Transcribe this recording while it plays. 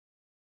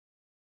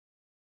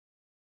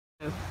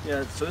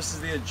Yeah, so this is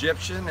the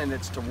Egyptian, and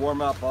it's to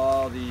warm up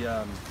all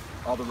the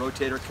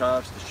rotator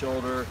cuffs, the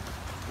shoulder,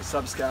 the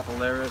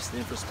subscapularis, the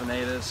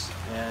infraspinatus,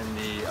 and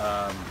the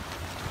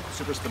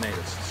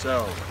supraspinatus.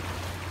 So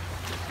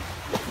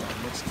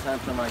it looks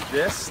something like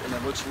this, and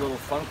it looks a little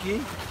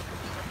funky.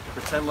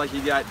 Pretend like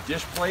you got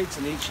dish plates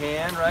in each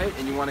hand, right?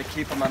 And you want to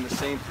keep them on the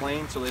same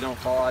plane so they don't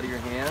fall out of your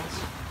hands.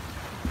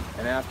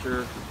 And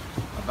after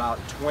about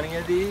 20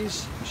 of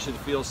these, you should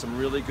feel some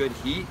really good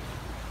heat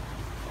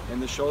in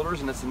the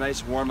shoulders, and it's a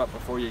nice warm-up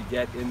before you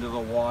get into the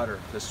water,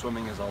 because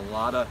swimming is a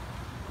lot of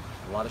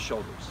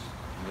shoulders.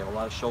 You have a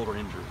lot of shoulder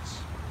injuries.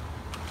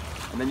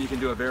 And then you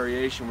can do a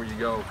variation where you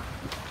go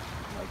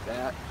like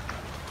that.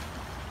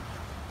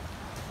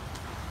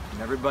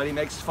 And everybody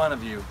makes fun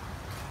of you,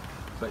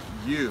 but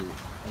you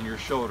and your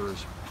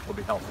shoulders will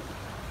be healthy.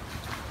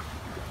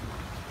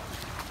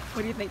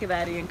 What do you think of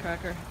that, Ian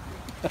Crocker?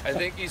 I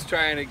think he's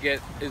trying to get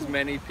as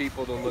many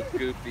people to look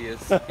goofy as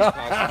he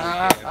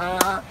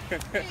possibly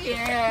can.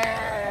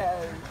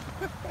 Yeah!